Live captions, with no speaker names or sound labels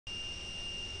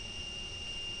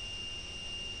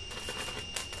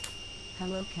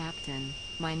Hello Captain,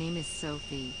 my name is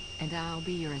Sophie, and I'll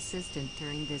be your assistant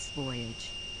during this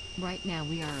voyage. Right now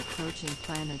we are approaching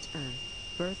planet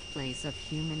Earth, birthplace of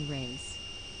human race.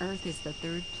 Earth is the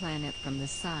third planet from the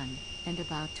Sun, and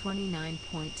about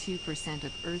 29.2%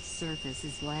 of Earth's surface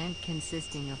is land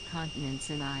consisting of continents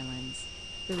and islands.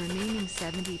 The remaining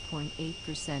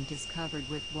 70.8% is covered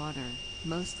with water,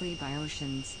 mostly by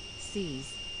oceans,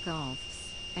 seas, gulfs,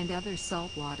 and other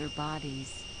saltwater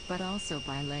bodies, but also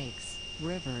by lakes,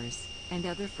 rivers, and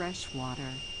other fresh water,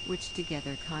 which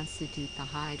together constitute the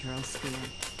hydrosphere.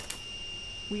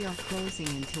 We are closing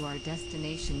into our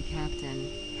destination,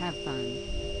 Captain. Have fun.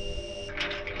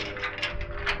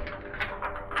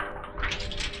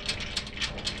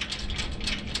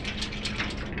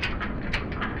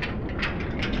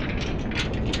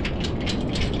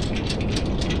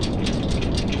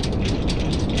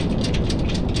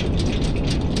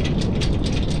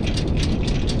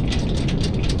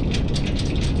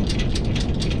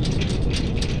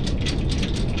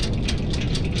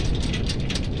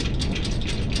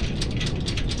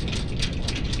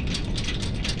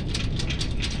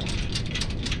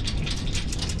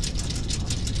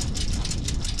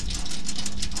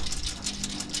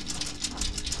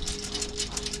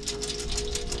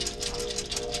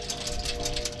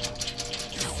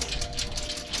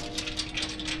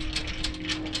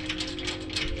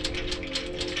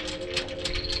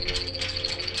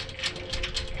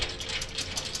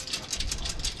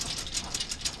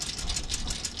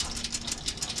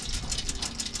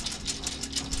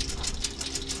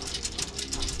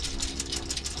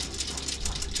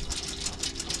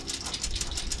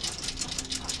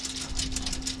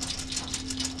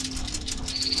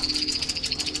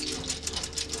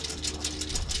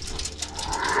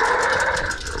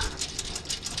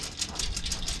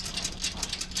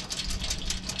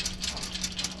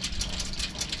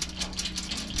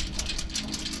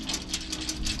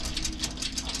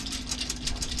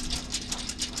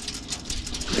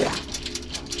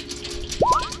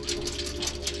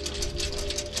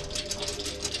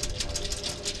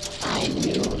 I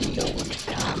knew you would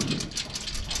come.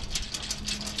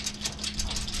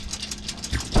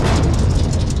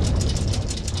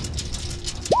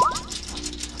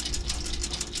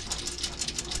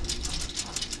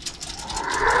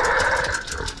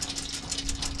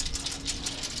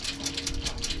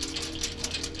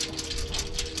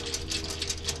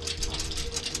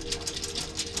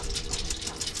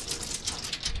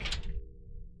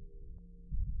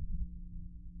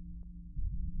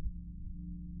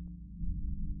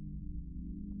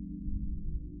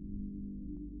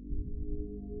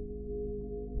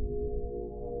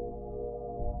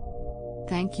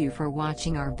 Thank you for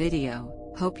watching our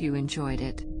video, hope you enjoyed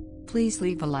it. Please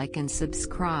leave a like and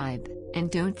subscribe,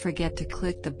 and don't forget to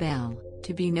click the bell,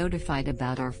 to be notified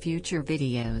about our future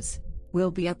videos.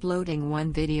 We'll be uploading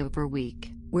one video per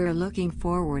week. We're looking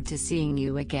forward to seeing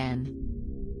you again.